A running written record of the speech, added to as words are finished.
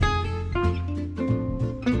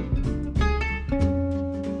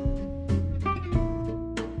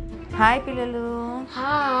Hi పిల్లలు.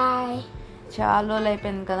 Hi. చాలా రోజులు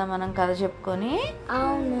అయిపోయింది కదా మనం కథ చెప్పుకొని.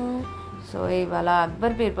 అవును. సో ఇవాళ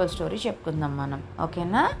అక్బర్ బీర్బల్ స్టోరీ చెప్పుకుందాం మనం,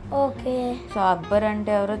 ఓకేనా? ఓకే. సో అక్బర్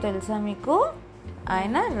అంటే ఎవరో తెలుసా మీకు?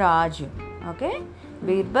 ఆయన రాజు. ఓకే,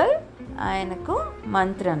 బీర్బల్ ఆయనకు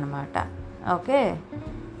మంత్రి అన్నమాట. ఓకే.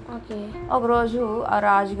 ఓకే. ఒకరోజు ఆ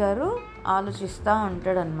రాజుగారు ఆలోచిస్తూ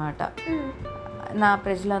ఉంటాడనమాట, నా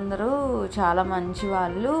ప్రజలందరూ చాలా మంచి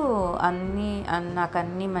వాళ్ళు, నాకు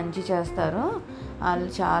అన్నీ మంచి చేస్తారు, వాళ్ళు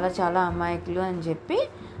చాలా చాలా అమాయకులు అని చెప్పి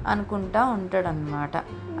అనుకుంటా ఉంటాడనమాట.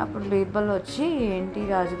 అప్పుడు బీర్బల్ వచ్చి, ఏంటి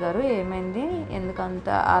రాజుగారు ఏమైంది, ఎందుకంత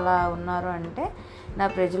అలా ఉన్నారు అంటే, నా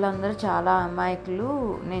ప్రజలందరూ చాలా అమాయకులు,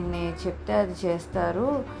 నేను చెప్తే అది చేస్తారు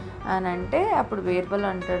అని అంటే, అప్పుడు బీర్బల్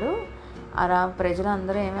అంటాడు, అలా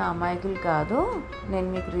ప్రజలందరూ ఏమీ అమాయకులు కాదు, నేను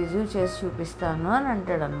మీకు రుజువు చేసి చూపిస్తాను అని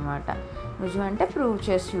అంటాడు అనమాట. రుజువు అంటే ప్రూవ్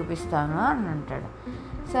చేసి చూపిస్తాను అని అంటాడు.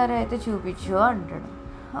 సరే అయితే చూపించు అంటాడు.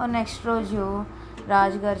 నెక్స్ట్ రోజు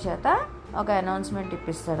రాజుగారి చేత ఒక అనౌన్స్మెంట్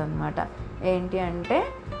ఇప్పిస్తాడనమాట. ఏంటి అంటే,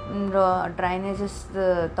 డ్రైనేజెస్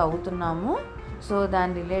తవ్వుతున్నాము, సో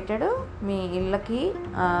దాని రిలేటెడ్ మీ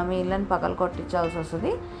ఇళ్ళని పగలు కొట్టించాల్సి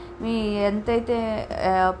వస్తుంది, మీ ఎంతైతే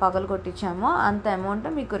పగలు కొట్టించామో అంత అమౌంట్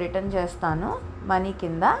మీకు రిటర్న్ చేస్తాను మనీ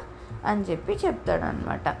కింద అని చెప్పి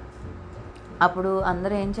చెప్తాడనమాట. అప్పుడు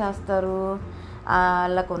అందరూ ఏం చేస్తారు,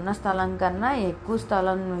 వాళ్ళకు ఉన్న స్థలం కన్నా ఎక్కువ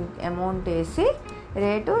స్థలం అమౌంట్ వేసి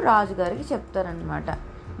రేటు రాజుగారికి చెప్తారనమాట.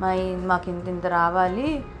 మాకు ఇంత రావాలి,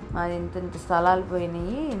 మాది ఇంత స్థలాలు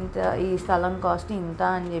పోయినాయి, ఈ స్థలం కాస్ట్ ఇంత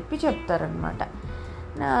అని చెప్పి చెప్తారనమాట.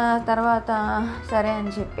 తర్వాత సరే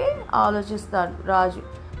అని చెప్పి ఆలోచిస్తాడు రాజు.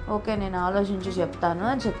 ఓకే, నేను ఆలోచించి చెప్తాను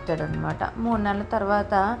అని చెప్తాడనమాట. 3 నెలల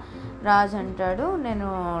తర్వాత రాజు అంటాడు, నేను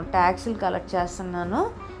ట్యాక్సులు కలెక్ట్ చేస్తున్నాను,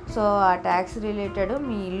 సో ఆ ట్యాక్స్ రిలేటెడ్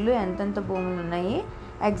మీ ఇల్లు ఎంతెంత భూములు ఉన్నాయి,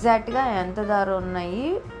 ఎగ్జాక్ట్గా ఎంత ధర ఉన్నాయి,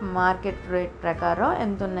 మార్కెట్ రేట్ ప్రకారం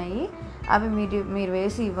ఎంత ఉన్నాయి, అవి మీరు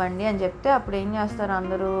వేసి ఇవ్వండి అని చెప్తే, అప్పుడు ఏం చేస్తారు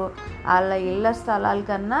అందరూ, వాళ్ళ ఇళ్ళ స్థలాల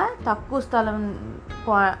కన్నా తక్కువ స్థలం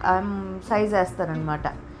సైజ్ వేస్తారనమాట.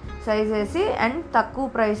 సైజ్ వేసి అండ్ తక్కువ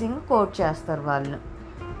ప్రైసింగ్ కోట్ చేస్తారు. వాళ్ళు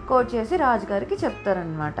కోట్ చేసి రాజుగారికి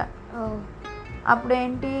చెప్తారనమాట.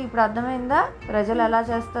 అప్పుడేంటి, ఇప్పుడు అర్థమైందా ప్రజలు ఎలా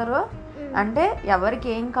చేస్తారో అంటే, ఎవరికి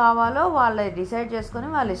ఏం కావాలో వాళ్ళు డిసైడ్ చేసుకొని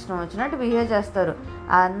వాళ్ళు ఇష్టం వచ్చినట్టు బిహేవ్ చేస్తారు.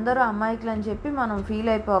 అందరూ అమాయకులు అని చెప్పి మనం ఫీల్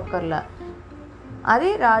అయిపోక్కర్లా, అది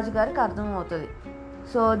రాజుగారికి అర్థమవుతుంది.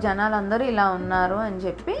 సో జనాలందరూ ఇలా ఉన్నారు అని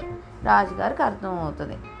చెప్పి రాజుగారికి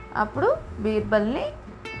అర్థమవుతుంది. అప్పుడు బీర్బల్ని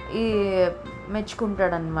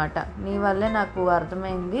మెచ్చుకుంటాడనమాట. నీ వల్లే నాకు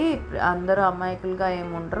అర్థమైంది, అందరూ అమాయకులుగా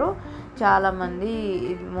ఏముండరు, చాలామంది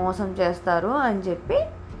మోసం చేస్తారు అని చెప్పి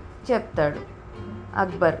చెప్తాడు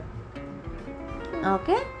అక్బర్.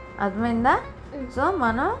 ఓకే, అర్థమైందా? సో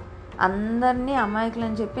మనం అందరినీ అమాయకులు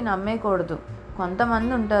అని చెప్పి నమ్మేయకూడదు.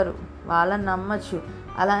 కొంతమంది ఉంటారు, వాళ్ళని నమ్మచ్చు,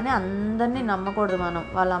 అలానే అందరినీ నమ్మకూడదు మనం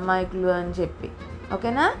వాళ్ళ అమాయకులు అని చెప్పి.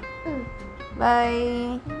 ఓకేనా? బాయ్.